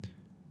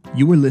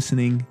You are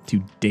listening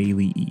to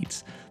Daily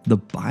Eats, the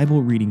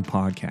Bible reading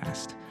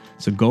podcast.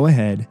 So go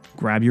ahead,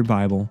 grab your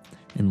Bible,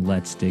 and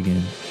let's dig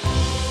in.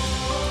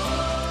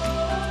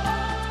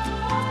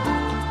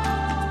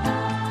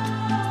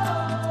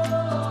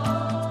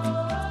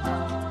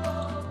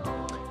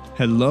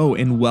 Hello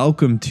and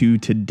welcome to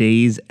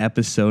today's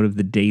episode of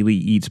the Daily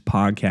Eats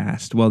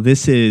podcast. Well,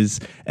 this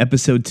is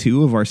episode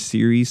 2 of our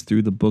series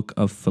through the book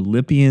of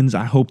Philippians.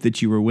 I hope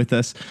that you were with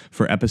us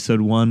for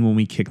episode 1 when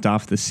we kicked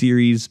off the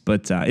series,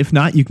 but if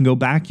not, you can go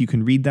back, you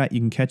can read that, you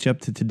can catch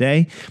up to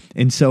today.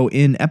 And so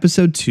in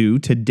episode 2,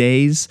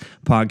 today's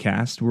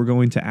podcast, we're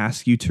going to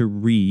ask you to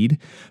read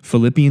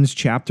Philippians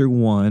chapter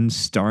 1,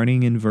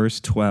 starting in verse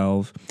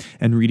 12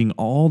 and reading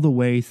all the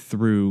way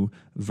through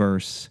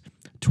verse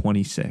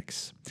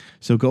 26.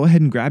 So go ahead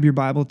and grab your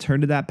Bible,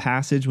 turn to that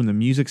passage. When the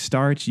music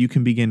starts, you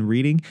can begin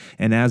reading.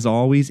 And as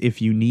always,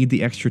 if you need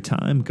the extra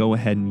time, go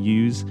ahead and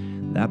use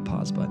that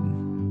pause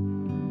button.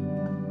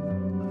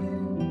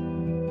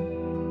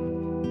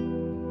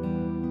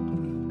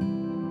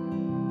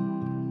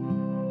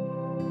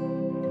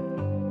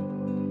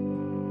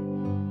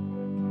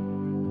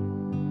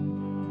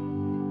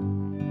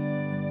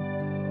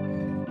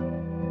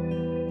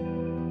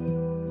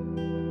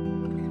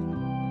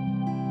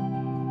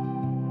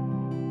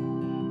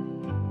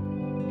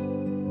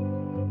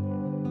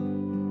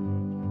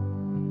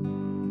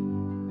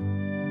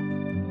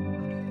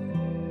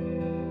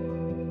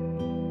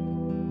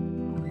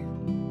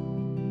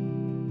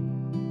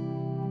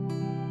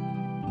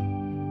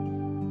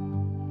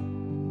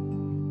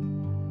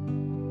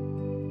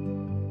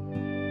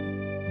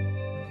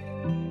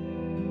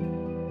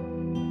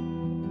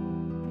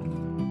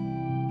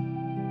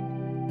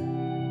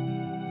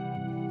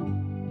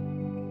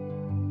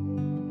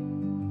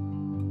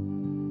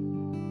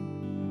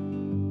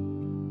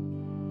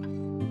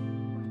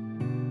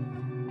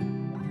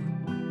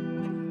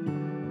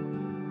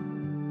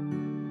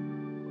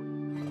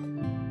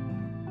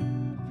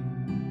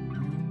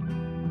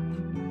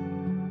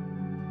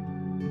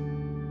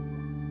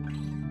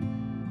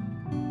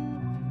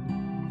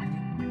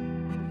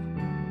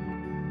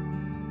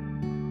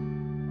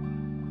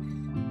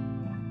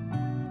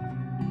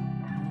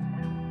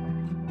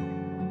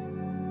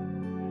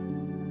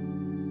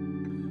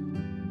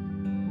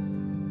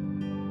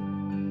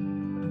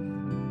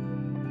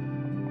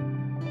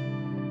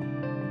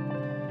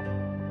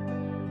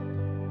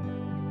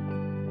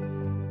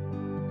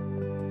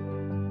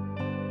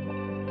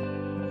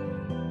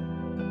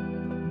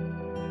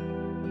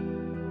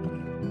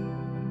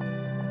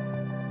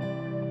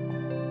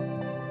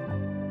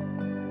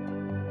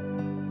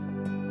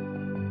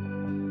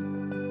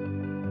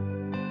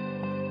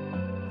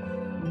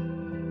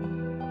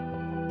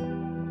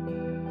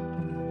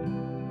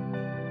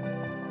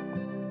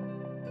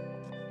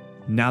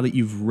 Now that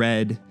you've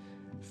read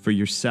for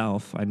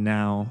yourself, I'd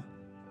now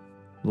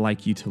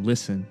like you to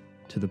listen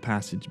to the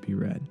passage be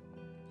read.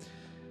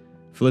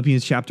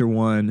 Philippians chapter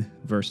 1,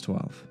 verse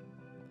 12.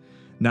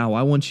 Now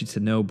I want you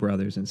to know,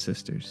 brothers and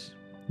sisters,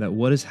 that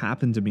what has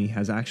happened to me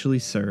has actually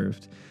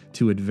served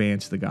to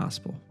advance the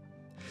gospel.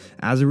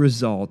 As a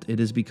result, it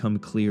has become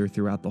clear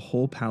throughout the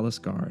whole palace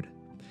guard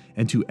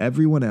and to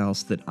everyone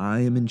else that I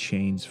am in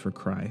chains for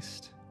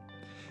Christ.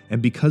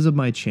 And because of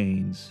my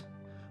chains,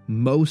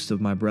 most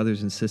of my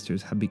brothers and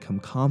sisters have become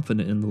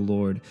confident in the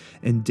Lord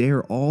and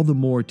dare all the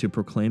more to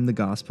proclaim the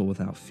gospel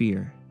without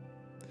fear.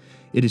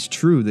 It is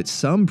true that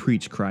some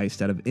preach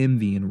Christ out of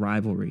envy and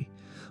rivalry,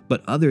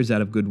 but others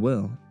out of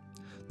goodwill.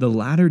 The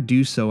latter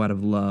do so out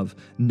of love,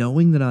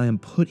 knowing that I am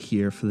put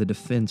here for the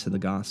defense of the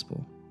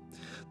gospel.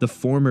 The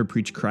former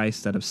preach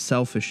Christ out of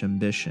selfish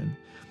ambition,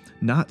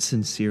 not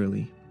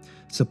sincerely,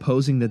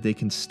 supposing that they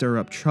can stir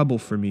up trouble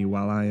for me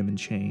while I am in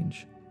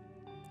chains.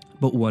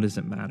 But what does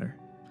it matter?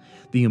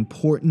 The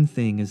important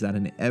thing is that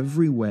in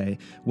every way,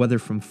 whether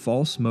from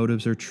false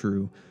motives or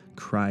true,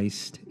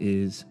 Christ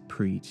is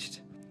preached.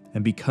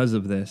 And because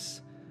of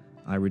this,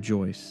 I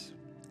rejoice.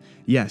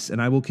 Yes,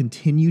 and I will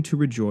continue to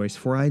rejoice,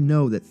 for I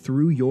know that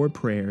through your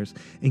prayers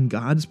and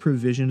God's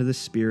provision of the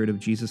Spirit of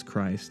Jesus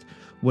Christ,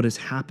 what has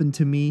happened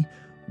to me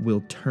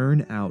will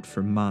turn out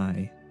for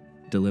my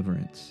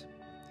deliverance.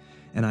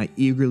 And I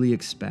eagerly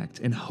expect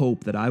and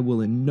hope that I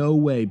will in no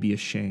way be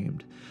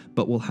ashamed,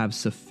 but will have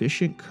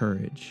sufficient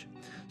courage,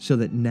 so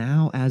that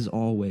now, as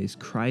always,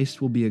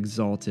 Christ will be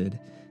exalted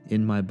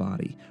in my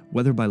body,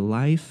 whether by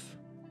life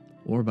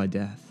or by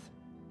death.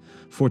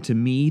 For to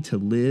me to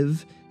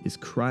live is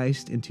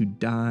Christ, and to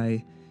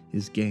die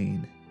is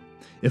gain.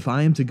 If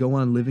I am to go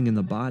on living in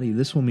the body,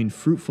 this will mean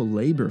fruitful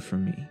labor for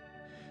me.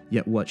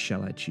 Yet what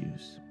shall I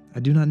choose?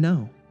 I do not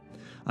know.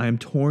 I am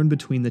torn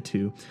between the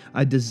two.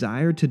 I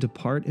desire to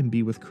depart and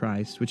be with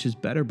Christ, which is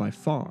better by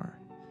far.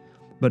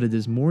 But it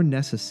is more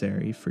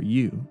necessary for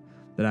you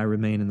that I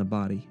remain in the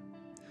body.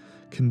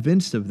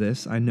 Convinced of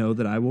this, I know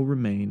that I will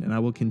remain and I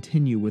will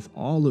continue with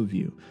all of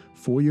you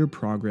for your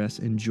progress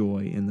and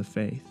joy in the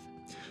faith,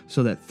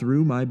 so that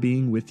through my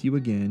being with you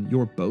again,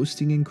 your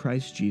boasting in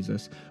Christ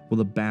Jesus will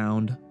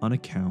abound on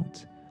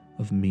account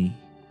of me.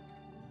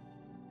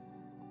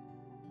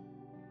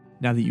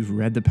 Now that you've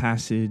read the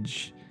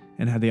passage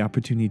and had the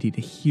opportunity to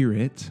hear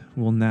it,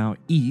 we'll now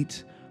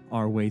eat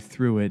our way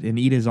through it. And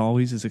eat, as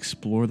always, is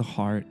explore the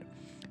heart,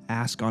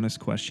 ask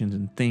honest questions,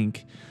 and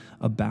think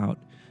about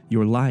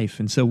your life.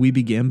 And so we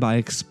begin by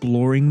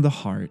exploring the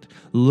heart,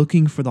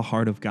 looking for the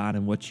heart of God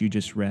in what you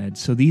just read.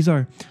 So these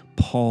are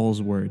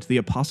Paul's words, the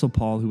Apostle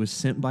Paul, who was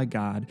sent by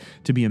God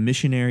to be a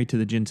missionary to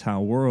the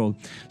Gentile world.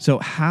 So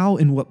how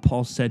in what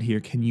Paul said here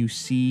can you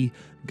see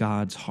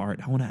God's heart?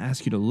 I want to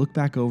ask you to look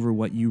back over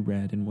what you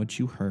read and what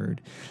you heard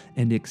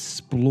and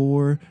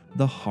explore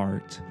the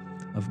heart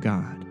of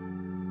God.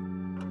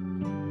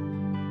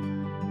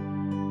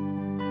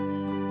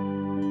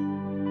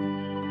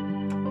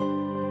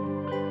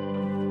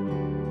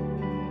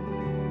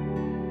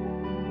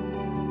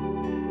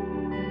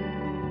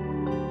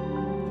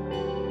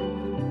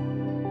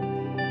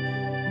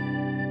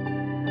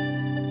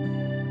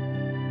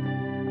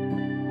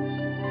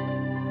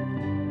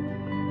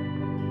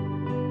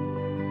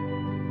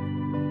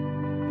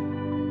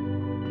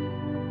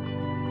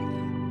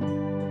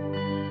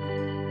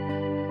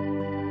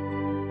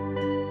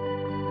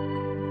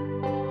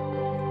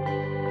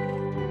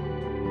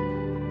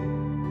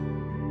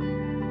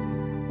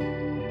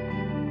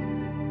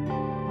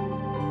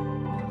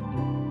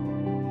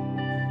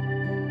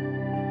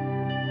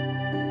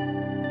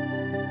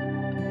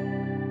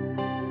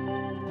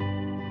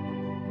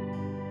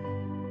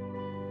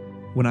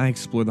 When I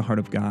explore the heart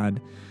of God,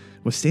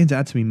 what stands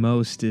out to me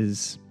most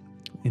is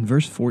in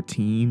verse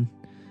 14,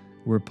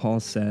 where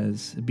Paul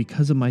says,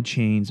 "Because of my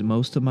chains,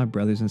 most of my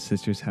brothers and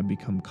sisters have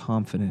become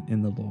confident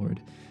in the Lord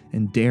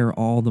and dare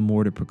all the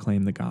more to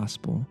proclaim the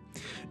gospel."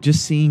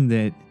 Just seeing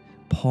that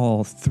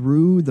Paul,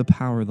 through the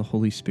power of the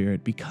Holy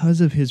Spirit,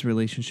 because of his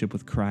relationship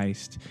with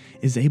Christ,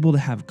 is able to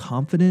have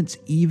confidence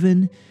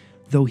even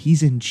though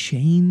he's in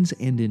chains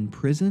and in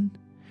prison,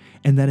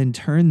 and that in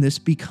turn this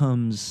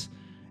becomes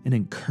an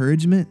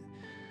encouragement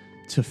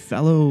to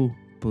fellow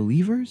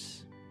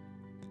believers.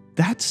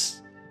 That's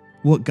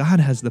what God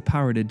has the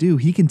power to do.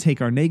 He can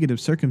take our negative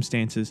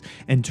circumstances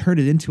and turn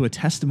it into a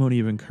testimony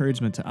of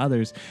encouragement to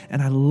others.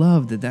 And I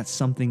love that that's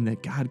something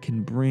that God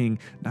can bring,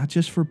 not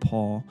just for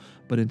Paul,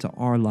 but into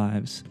our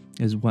lives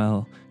as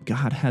well.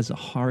 God has a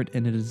heart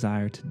and a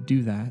desire to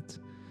do that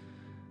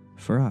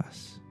for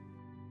us.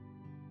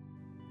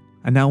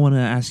 I now want to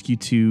ask you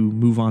to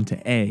move on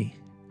to A,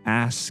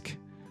 ask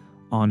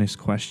honest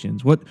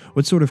questions. What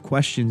sort of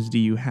questions do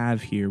you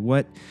have here?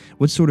 What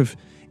sort of,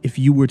 if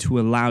you were to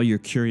allow your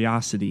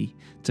curiosity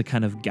to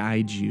kind of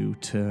guide you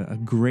to a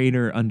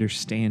greater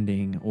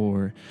understanding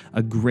or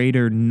a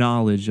greater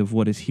knowledge of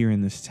what is here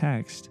in this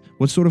text,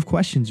 what sort of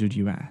questions would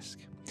you ask?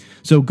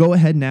 So go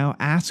ahead now,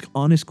 ask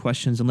honest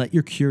questions and let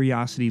your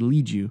curiosity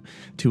lead you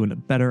to a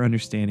better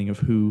understanding of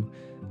who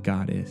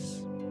God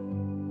is.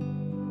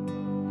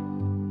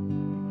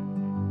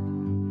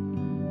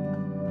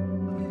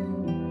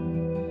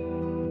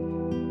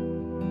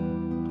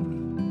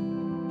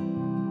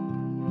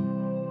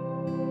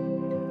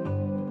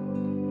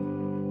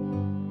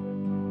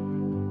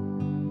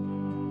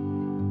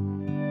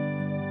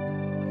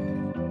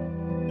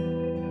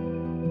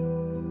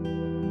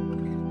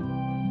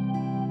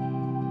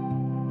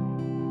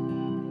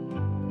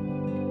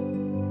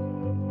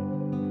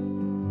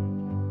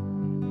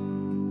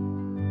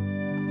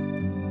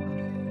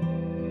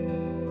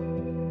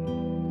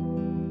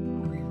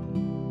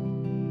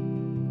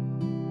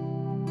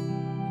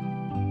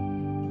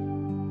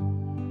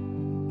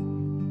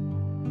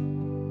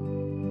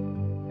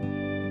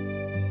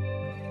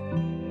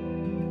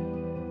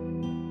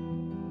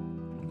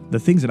 The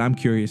things that I'm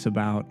curious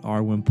about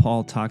are when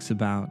Paul talks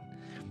about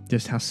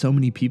just how so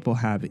many people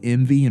have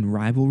envy and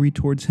rivalry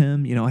towards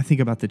him. You know, I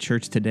think about the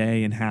church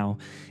today and how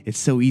it's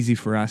so easy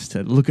for us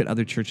to look at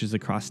other churches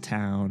across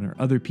town or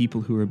other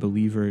people who are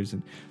believers,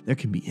 and there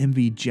can be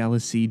envy,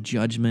 jealousy,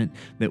 judgment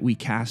that we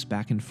cast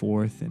back and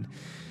forth. And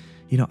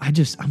you know,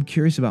 I'm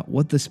curious about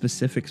what the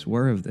specifics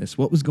were of this.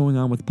 What was going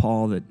on with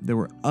Paul, that there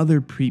were other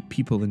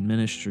people in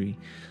ministry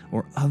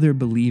or other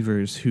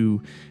believers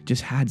who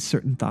just had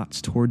certain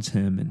thoughts towards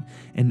him,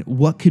 and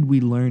what could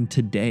we learn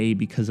today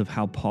because of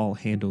how Paul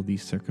handled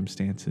these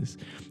circumstances?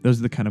 Those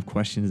are the kind of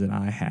questions that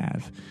I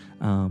have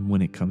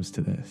when it comes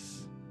to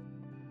this.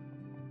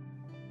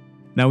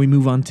 Now we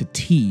move on to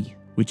T,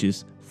 which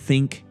is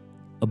think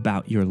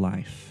about your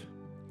life.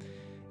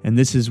 And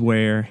this is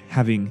where,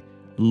 having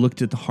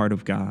looked at the heart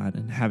of God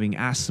and having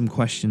asked some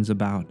questions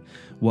about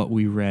what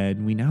we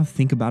read, we now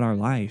think about our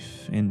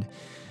life. And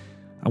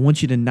I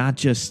want you to not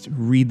just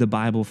read the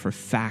Bible for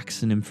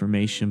facts and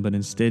information, but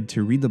instead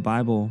to read the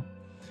Bible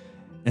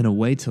in a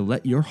way to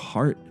let your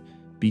heart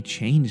be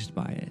changed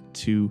by it,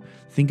 to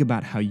think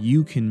about how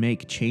you can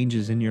make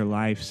changes in your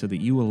life so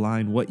that you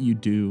align what you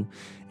do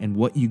and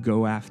what you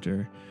go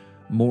after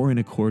more in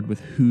accord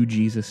with who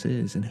Jesus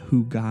is and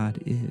who God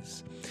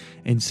is.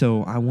 And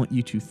so I want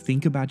you to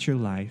think about your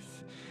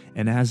life.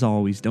 And as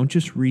always, don't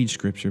just read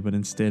Scripture, but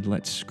instead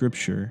let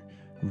Scripture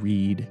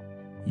read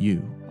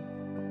you.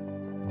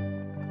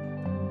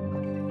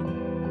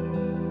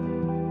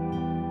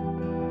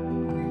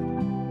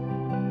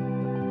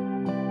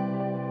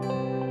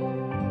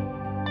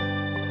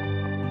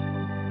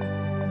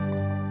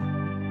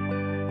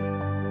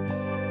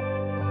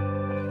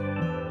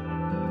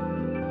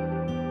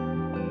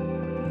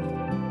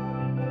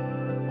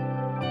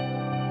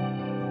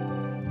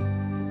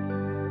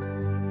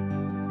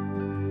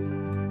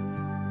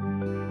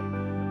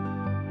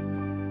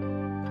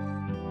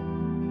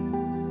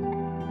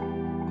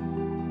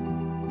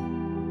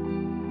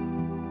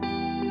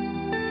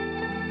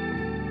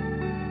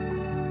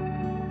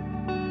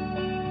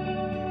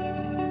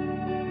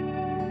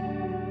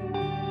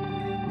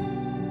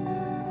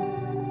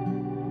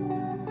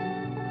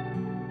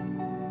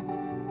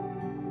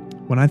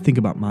 when I think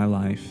about my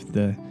life,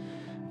 the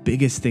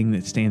biggest thing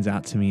that stands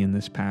out to me in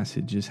this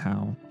passage is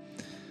how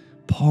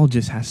Paul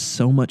just has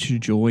so much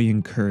joy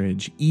and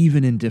courage,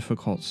 even in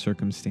difficult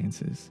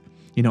circumstances.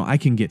 You know, I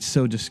can get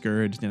so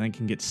discouraged and I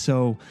can get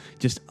so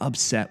just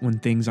upset when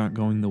things aren't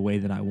going the way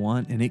that I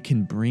want, and it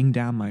can bring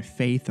down my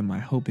faith and my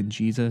hope in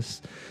Jesus.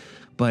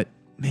 But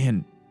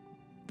man,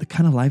 the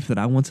kind of life that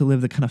I want to live,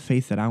 the kind of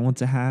faith that I want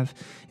to have,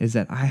 is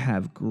that I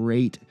have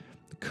great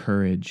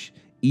courage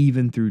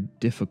even through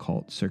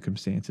difficult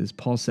circumstances.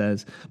 Paul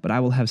says, "But I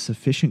will have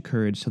sufficient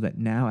courage so that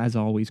now, as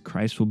always,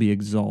 Christ will be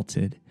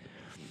exalted."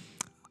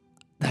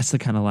 That's the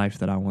kind of life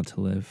that I want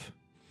to live.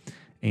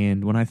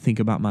 And when I think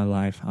about my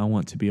life, I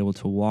want to be able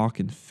to walk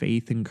in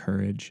faith and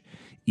courage,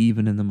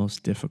 even in the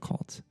most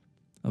difficult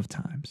of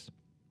times.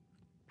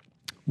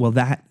 Well,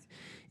 that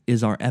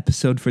is our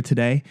episode for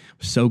today.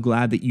 We're so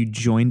glad that you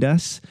joined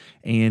us,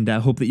 and I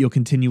hope that you'll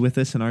continue with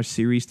us in our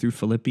series through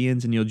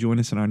Philippians, and you'll join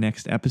us in our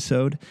next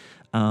episode.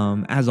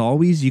 As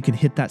always, you can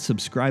hit that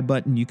subscribe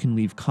button. You can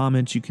leave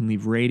comments. You can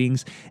leave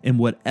ratings in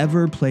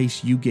whatever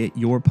place you get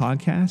your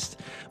podcast.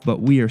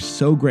 But we are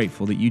so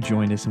grateful that you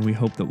joined us, and we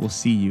hope that we'll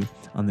see you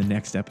on the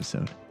next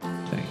episode.